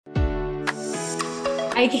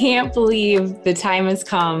I can't believe the time has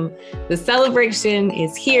come. The celebration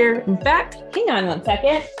is here. In fact, hang on one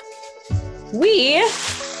second. We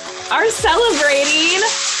are celebrating.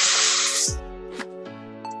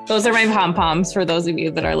 Those are my pom-poms for those of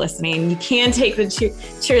you that are listening. You can't take the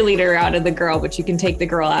cheerleader out of the girl, but you can take the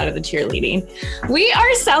girl out of the cheerleading. We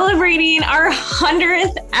are celebrating our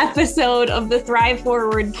 100th episode of the Thrive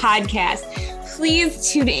Forward podcast.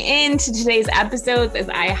 Please tune in to today's episodes as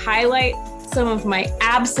I highlight some of my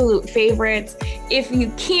absolute favorites. If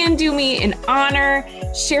you can do me an honor,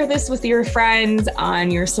 share this with your friends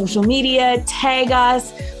on your social media, tag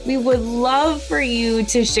us. We would love for you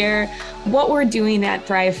to share what we're doing at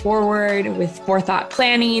Thrive Forward with forethought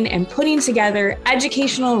planning and putting together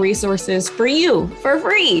educational resources for you for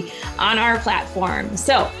free on our platform.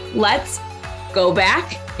 So let's go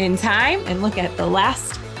back in time and look at the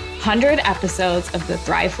last 100 episodes of the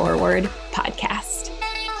Thrive Forward podcast.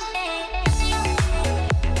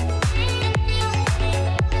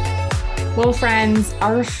 Well, friends,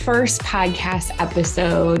 our first podcast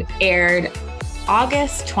episode aired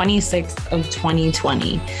August 26th of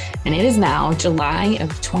 2020, and it is now July of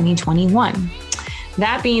 2021.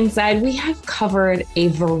 That being said, we have covered a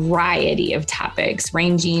variety of topics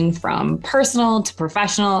ranging from personal to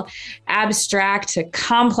professional, abstract to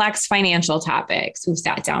complex financial topics. We've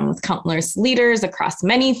sat down with countless leaders across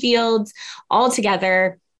many fields, all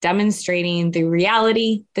together demonstrating the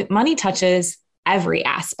reality that money touches every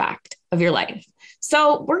aspect of your life.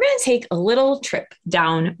 So we're going to take a little trip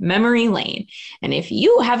down memory lane. And if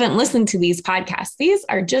you haven't listened to these podcasts, these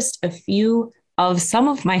are just a few of some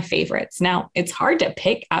of my favorites. Now, it's hard to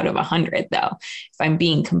pick out of 100 though, if I'm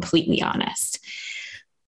being completely honest.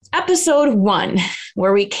 Episode 1,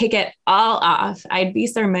 where we kick it all off, I'd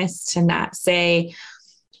be remiss to not say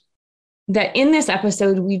that in this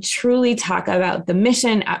episode, we truly talk about the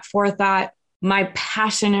mission at Forethought, my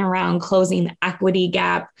passion around closing the equity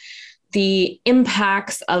gap, the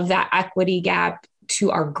impacts of that equity gap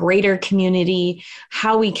to our greater community,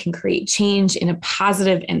 how we can create change in a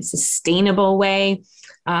positive and sustainable way.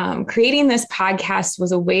 Creating this podcast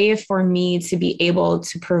was a way for me to be able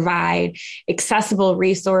to provide accessible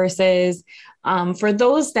resources for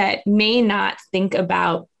those that may not think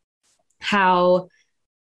about how.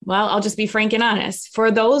 Well, I'll just be frank and honest. For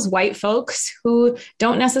those white folks who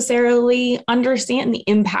don't necessarily understand the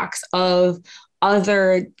impacts of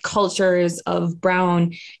other cultures of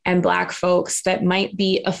brown and Black folks that might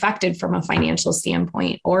be affected from a financial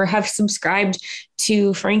standpoint or have subscribed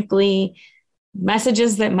to, frankly,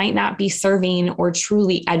 messages that might not be serving or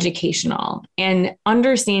truly educational, and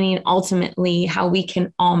understanding ultimately how we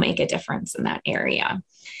can all make a difference in that area.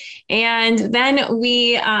 And then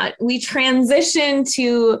we transition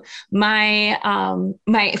to my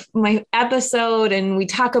episode, and we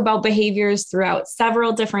talk about behaviors throughout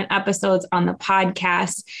several different episodes on the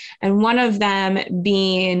podcast. And one of them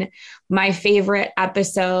being my favorite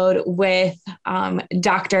episode with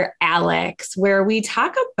Dr. Alex, where we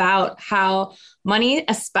talk about how money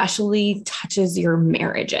especially touches your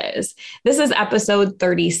marriages. This is episode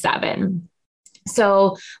 37.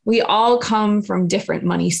 So we all come from different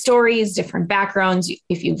money stories, different backgrounds.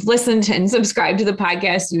 If you've listened and subscribed to the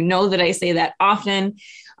podcast, you know that I say that often.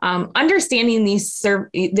 Understanding these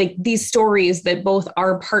stories that both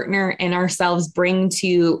our partner and ourselves bring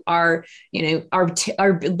to our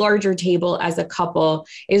larger table as a couple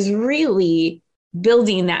is really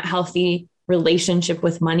building that healthy relationship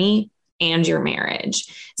with money and your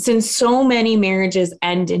marriage. Since so many marriages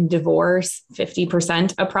end in divorce,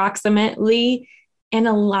 50% approximately, and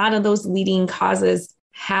a lot of those leading causes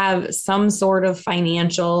have some sort of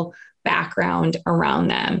financial background around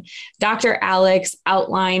them. Dr. Alex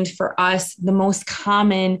outlined for us the most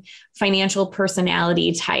common financial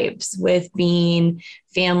personality types, with being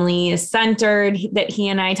family centered that he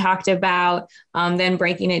and I talked about, then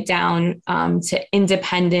breaking it down to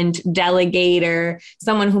independent delegator,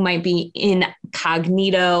 someone who might be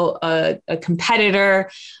incognito, a competitor,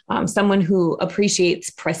 someone who appreciates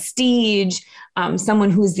prestige, someone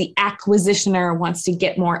who's the acquisitioner, wants to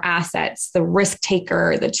get more assets, the risk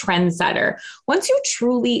taker, the trendsetter. Once you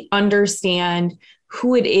truly understand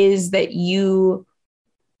who it is that you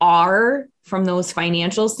are from those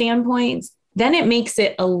financial standpoints, then it makes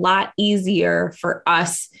it a lot easier for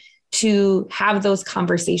us to have those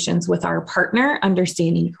conversations with our partner,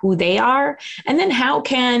 understanding who they are, and then how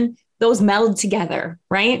can those meld together,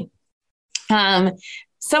 right?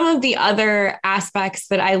 some of the other aspects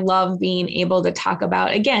that I love being able to talk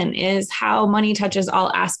about, again, is how money touches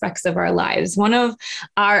all aspects of our lives. One of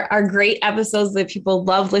our great episodes that people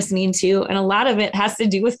love listening to, and a lot of it has to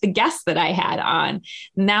do with the guest that I had on,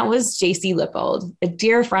 and that was JC Lippold, a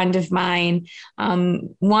dear friend of mine,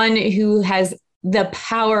 one who has the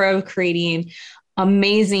power of creating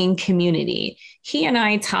amazing community. He and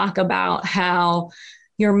I talk about how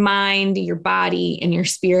your mind, your body, and your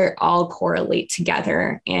spirit all correlate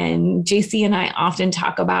together. And JC and I often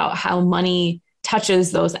talk about how money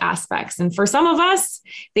touches those aspects. And for some of us,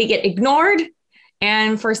 they get ignored.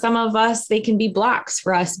 And for some of us, they can be blocks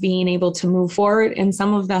for us being able to move forward. And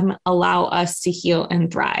some of them allow us to heal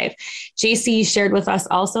and thrive. JC shared with us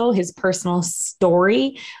also his personal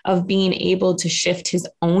story of being able to shift his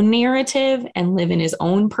own narrative and live in his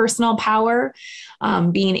own personal power.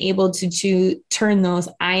 Being able to turn those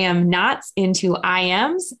I am nots into I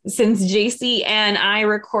ams. Since JC and I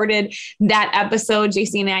recorded that episode,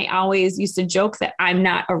 JC and I always used to joke that I'm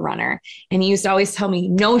not a runner. And he used to always tell me,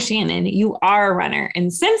 no, Shannon, you are a runner.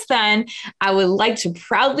 And since then, I would like to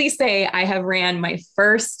proudly say I have ran my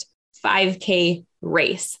first 5K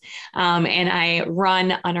race. And I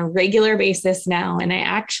run on a regular basis now. And I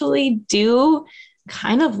actually do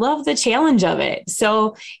kind of love the challenge of it.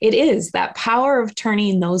 So it is that power of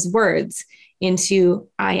turning those words into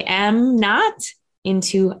I am not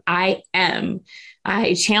into I am.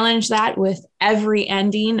 I challenge that with every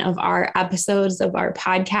ending of our episodes of our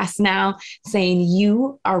podcast now, saying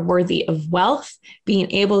you are worthy of wealth,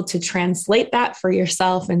 being able to translate that for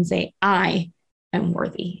yourself and say, I am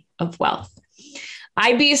worthy of wealth.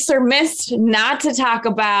 I'd be remiss not to talk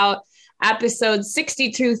about episodes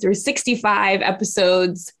 62 through 65,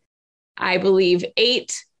 episodes, I believe,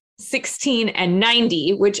 8, 16, and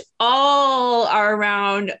 90, which all are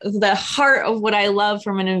around the heart of what I love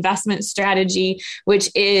from an investment strategy,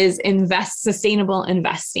 which is sustainable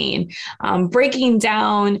investing, breaking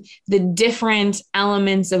down the different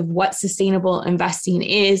elements of what sustainable investing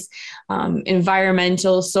is,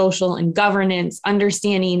 environmental, social, and governance,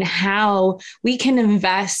 understanding how we can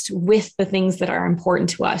invest with the things that are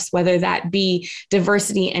important to us, whether that be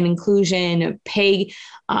diversity and inclusion, pay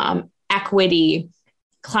equity,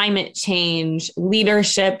 climate change,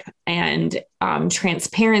 leadership, and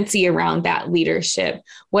transparency around that leadership.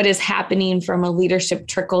 What is happening from a leadership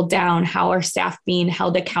trickle down? How are staff being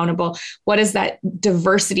held accountable? What does that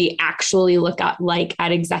diversity actually look like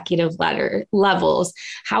at executive levels?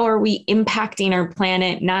 How are we impacting our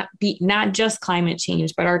planet, not just climate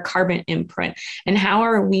change, but our carbon imprint? And how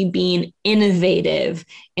are we being innovative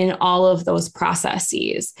in all of those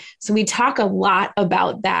processes? So we talk a lot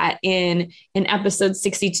about that in episode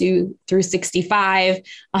 62 through 65,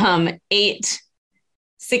 8,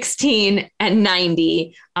 16, and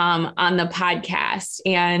 90 on the podcast.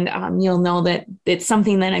 And you'll know that it's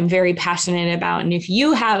something that I'm very passionate about. And if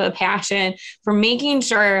you have a passion for making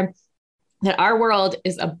sure that our world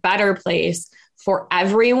is a better place for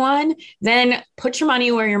everyone, then put your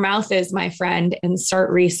money where your mouth is, my friend, and start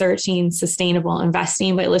researching sustainable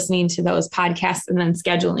investing by listening to those podcasts and then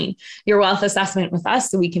scheduling your wealth assessment with us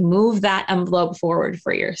so we can move that envelope forward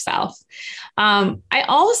for yourself. I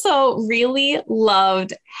also really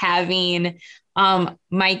loved having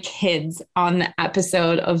my kids on the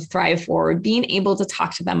episode of Thrive Forward, being able to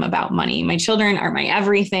talk to them about money. My children are my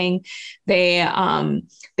everything. They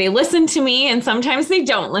listen to me and sometimes they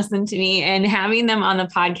don't listen to me. And having them on the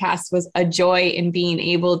podcast was a joy in being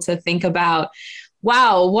able to think about,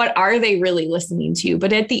 wow, what are they really listening to?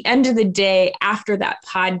 But at the end of the day, after that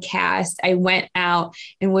podcast, I went out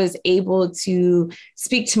and was able to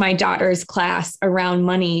speak to my daughter's class around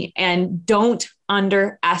money. And don't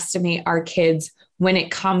underestimate our kids when it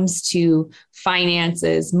comes to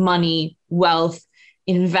finances, money, wealth,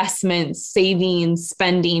 investments, savings,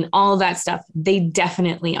 spending, all that stuff. They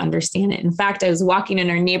definitely understand it. In fact, I was walking in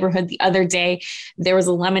our neighborhood the other day. There was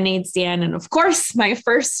a lemonade stand. And of course, my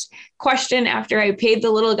first question after I paid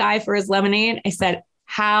the little guy for his lemonade, I said,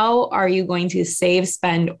 how are you going to save,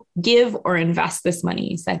 spend, give, or invest this money?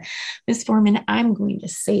 He said, Ms. Foreman, I'm going to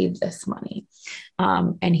save this money.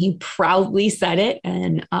 And he proudly said it.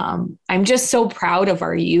 And I'm just so proud of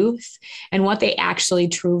our youth and what they actually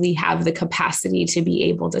truly have the capacity to be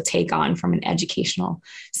able to take on from an educational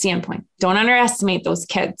standpoint. Don't underestimate those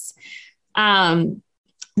kids. The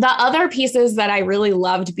other pieces that I really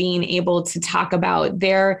loved being able to talk about,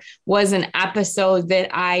 there was an episode that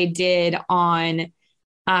I did on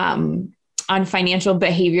on financial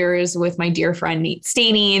behaviors with my dear friend, Nate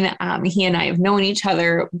Staining. He and I have known each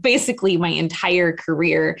other basically my entire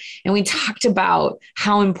career. And we talked about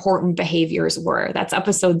how important behaviors were. That's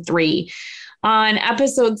episode 3. On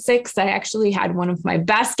episode 6, I actually had one of my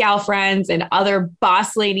best gal friends and other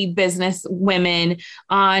boss lady business women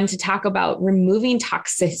on to talk about removing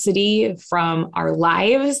toxicity from our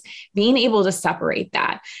lives, being able to separate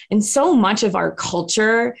that. And so much of our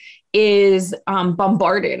culture is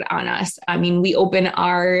bombarded on us. I mean, we open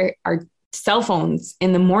our cell phones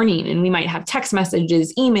in the morning and we might have text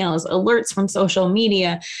messages, emails, alerts from social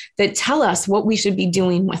media that tell us what we should be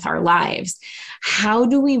doing with our lives. How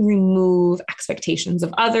do we remove expectations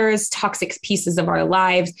of others, toxic pieces of our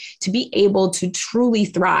lives to be able to truly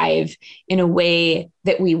thrive in a way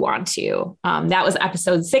that we want to? That was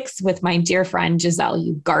episode 6 with my dear friend, Giselle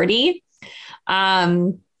Ugardi.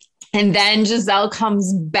 And then Giselle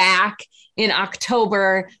comes back in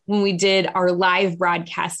October when we did our live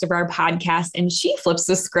broadcast of our podcast, and she flips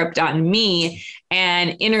the script on me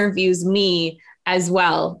and interviews me as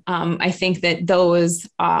well. I think that those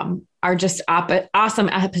are just awesome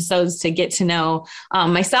episodes to get to know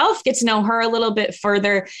myself, get to know her a little bit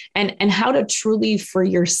further, and how to truly for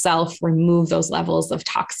yourself remove those levels of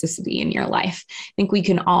toxicity in your life. I think we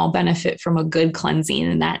can all benefit from a good cleansing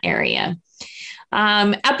in that area.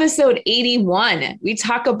 Episode 81, we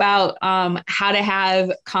talk about how to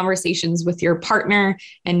have conversations with your partner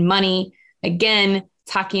and money. Again,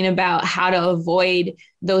 talking about how to avoid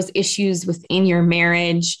those issues within your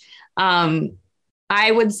marriage.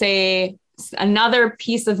 I would say another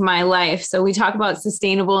piece of my life. So we talk about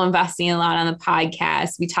sustainable investing a lot on the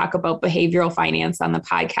podcast. We talk about behavioral finance on the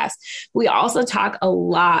podcast. We also talk a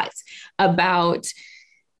lot about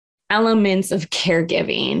elements of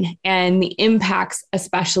caregiving and the impacts,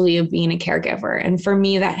 especially of being a caregiver. And for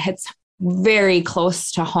me, that hits very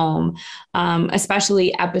close to home,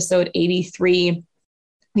 especially episode 83.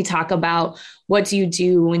 We talk about what do you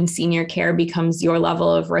do when senior care becomes your level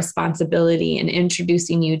of responsibility and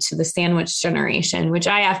introducing you to the sandwich generation, which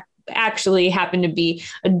I actually happen to be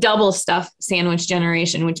a double stuff sandwich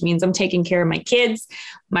generation, which means I'm taking care of my kids,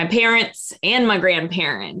 my parents, and my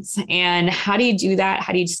grandparents. And how do you do that?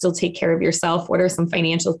 How do you still take care of yourself? What are some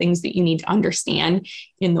financial things that you need to understand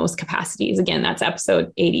in those capacities? Again, that's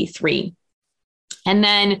episode 83. And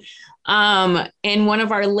then in one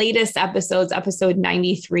of our latest episodes, episode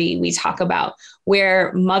 93, we talk about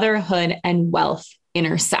where motherhood and wealth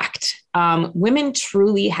intersect. Women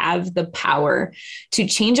truly have the power to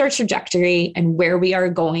change our trajectory and where we are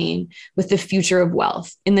going with the future of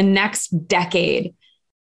wealth. In the next decade,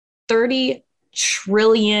 30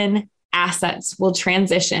 trillion assets will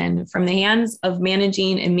transition from the hands of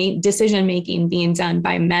managing and decision-making being done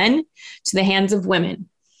by men to the hands of women.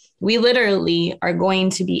 We literally are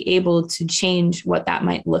going to be able to change what that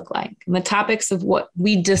might look like. And the topics of what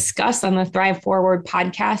we discuss on the Thrive Forward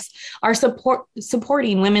podcast are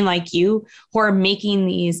supporting women like you who are making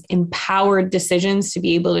these empowered decisions to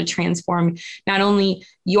be able to transform not only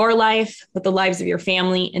your life, but the lives of your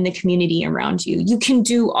family and the community around you. You can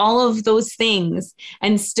do all of those things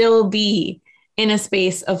and still be in a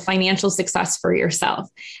space of financial success for yourself.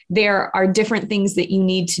 There are different things that you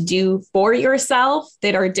need to do for yourself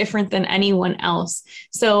that are different than anyone else.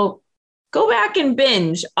 So go back and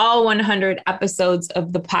binge all 100 episodes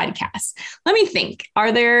of the podcast. Let me think.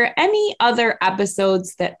 Are there any other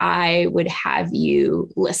episodes that I would have you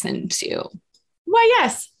listen to? Why,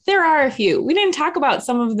 yes, there are a few. We didn't talk about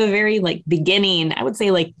some of the very beginning, I would say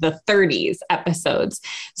the 30s episodes.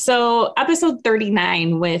 So episode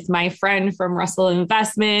 39 with my friend from Russell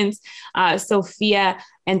Investments, Sophia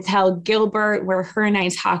Antel Gilbert, where her and I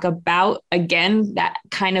talk about, again, that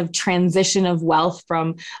kind of transition of wealth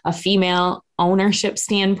from a female ownership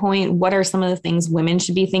standpoint. What are some of the things women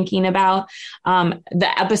should be thinking about?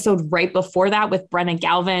 The episode right before that with Brenna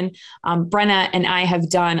Galvin. Brenna and I have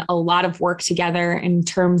done a lot of work together in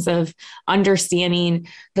terms of understanding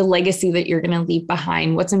the legacy that you're going to leave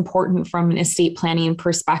behind, what's important from an estate planning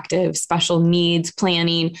perspective, special needs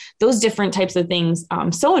planning, those different types of things.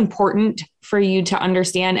 So important for you to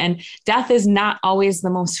understand. And death is not always the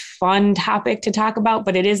most fun topic to talk about,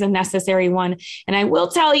 but it is a necessary one. And I will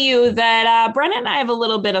tell you that Brenna and I have a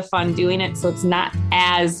little bit of fun doing it. So it's not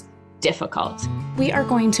as difficult. We are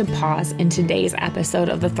going to pause in today's episode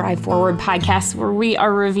of the Thrive Forward podcast where we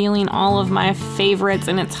are revealing all of my favorites,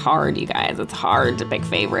 and it's hard, you guys. It's hard to pick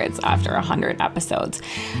favorites after 100 episodes.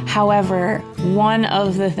 However, one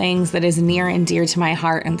of the things that is near and dear to my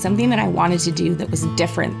heart and something that I wanted to do that was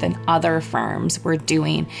different than other firms were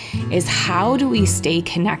doing is how do we stay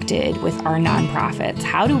connected with our nonprofits?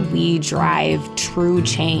 How do we drive true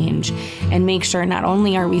change and make sure not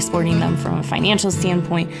only are we supporting them from a financial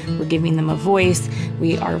standpoint, we're giving them a voice,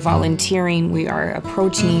 we are volunteering, we are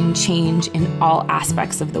approaching change in all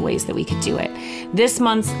aspects of the ways that we could do it. This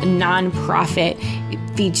month's nonprofit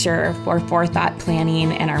feature for Forethought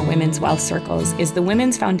Planning and our Women's Wealth Circles is the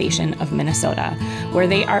Women's Foundation of Minnesota, where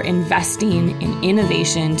they are investing in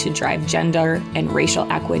innovation to drive gender and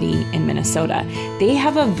racial equity in Minnesota. They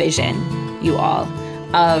have a vision, you all,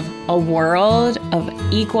 of a world of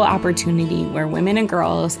equal opportunity where women and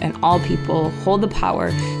girls and all people hold the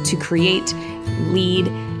power to create,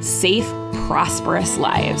 lead safe, prosperous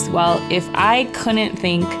lives. Well, if I couldn't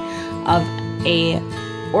think of a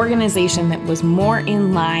organization that was more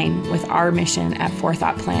in line with our mission at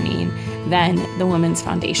Forethought Planning than the Women's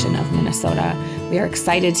Foundation of Minnesota. We are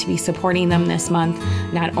excited to be supporting them this month,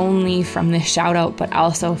 not only from this shout out, but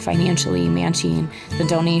also financially matching the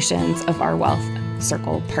donations of our Wealth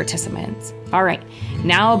Circle participants. All right,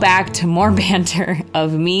 now back to more banter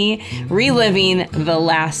of me reliving the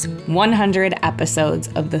last 100 episodes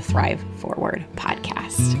of the Thrive Forward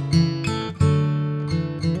podcast.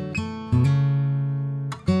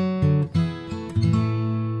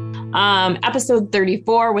 Episode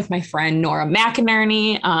 34 with my friend Nora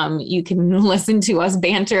McInerney. You can listen to us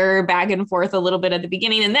banter back and forth a little bit at the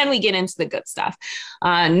beginning, and then we get into the good stuff.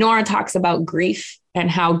 Nora talks about grief and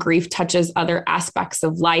how grief touches other aspects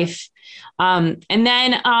of life. And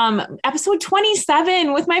then episode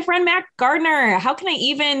 27 with my friend Mac Gardner. How can I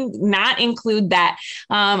even not include that?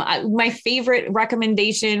 My favorite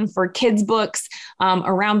recommendation for kids' books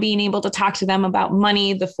around being able to talk to them about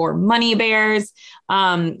money, the 4 Money Bears.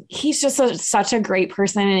 He's just such a great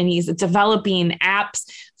person, and he's developing apps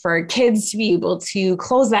for kids to be able to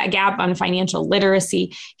close that gap on financial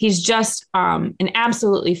literacy. He's just an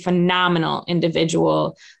absolutely phenomenal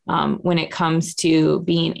individual when it comes to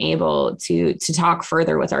being able to talk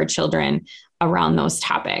further with our children around those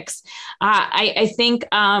topics. I think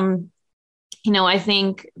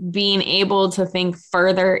being able to think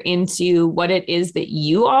further into what it is that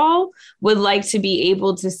you all would like to be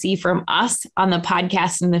able to see from us on the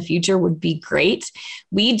podcast in the future would be great.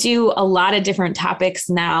 We do a lot of different topics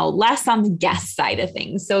now, less on the guest side of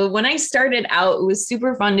things. So when I started out, it was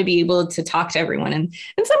super fun to be able to talk to everyone. And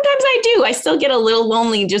sometimes I do. I still get a little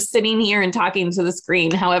lonely just sitting here and talking to the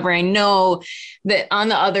screen. However, I know that on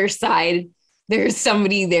the other side, there's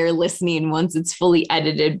somebody there listening once it's fully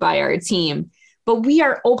edited by our team. But we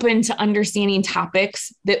are open to understanding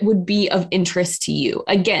topics that would be of interest to you.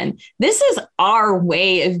 Again, this is our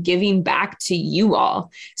way of giving back to you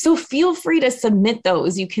all. So feel free to submit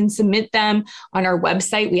those. You can submit them on our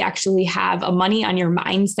website. We actually have a Money on Your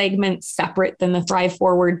Mind segment separate than the Thrive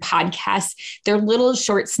Forward podcast. They're little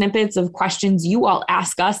short snippets of questions you all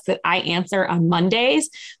ask us that I answer on Mondays.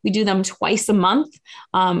 We do them twice a month.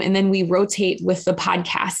 And then we rotate with the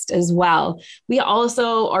podcast as well. We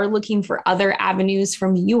also are looking for other avenues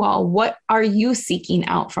from you all. What are you seeking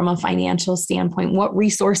out from a financial standpoint? What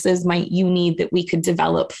resources might you need that we could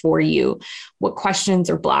develop for you? What questions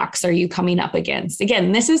or blocks are you coming up against?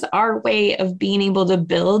 Again, this is our way of being able to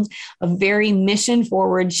build a very mission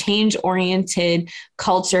forward, change oriented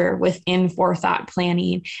culture within Forethought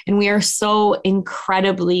Planning. And we are so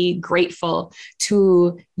incredibly grateful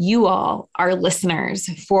to you all, our listeners,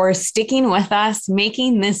 for sticking with us,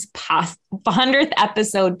 making this 100th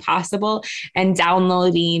episode possible and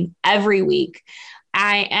downloading every week.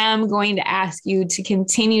 I am going to ask you to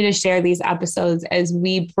continue to share these episodes as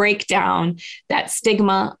we break down that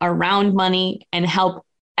stigma around money and help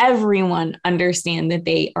everyone understand that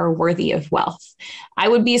they are worthy of wealth. I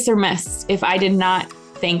would be remiss if I did not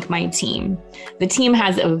thank my team. The team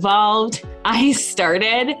has evolved. I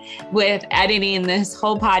started with editing this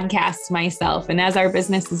whole podcast myself. And as our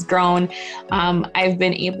business has grown, I've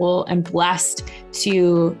been able and blessed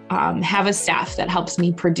to have a staff that helps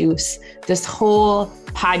me produce this whole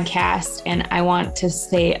podcast. And I want to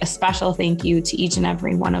say a special thank you to each and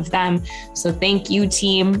every one of them. So thank you,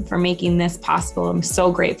 team, for making this possible. I'm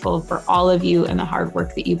so grateful for all of you and the hard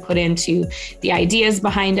work that you put into the ideas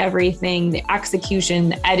behind everything, the execution,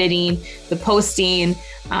 the editing, the posting,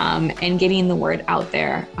 and getting the word out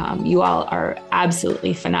there. You all are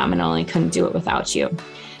absolutely phenomenal and couldn't do it without you.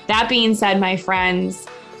 That being said, my friends,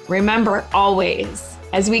 remember always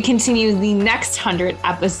as we continue the next 100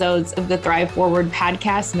 episodes of the Thrive Forward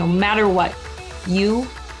podcast. No matter what, you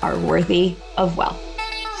are worthy of wealth.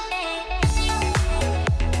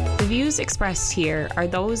 The views expressed here are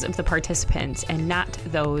those of the participants and not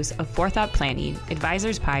those of Forethought Planning,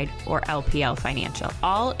 Advisors Pride, or LPL Financial.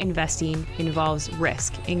 All investing involves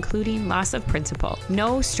risk, including loss of principal.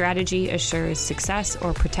 No strategy assures success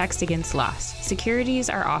or protects against loss.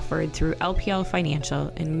 Securities are offered through LPL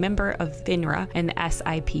Financial and member of FINRA and the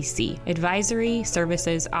SIPC. Advisory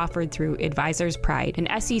services offered through Advisors Pride,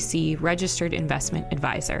 an SEC registered investment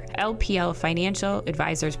advisor. LPL Financial,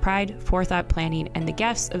 Advisors Pride, Forethought Planning, and the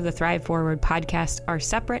guests of the Thrive Forward podcast are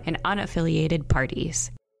separate and unaffiliated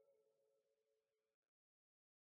parties.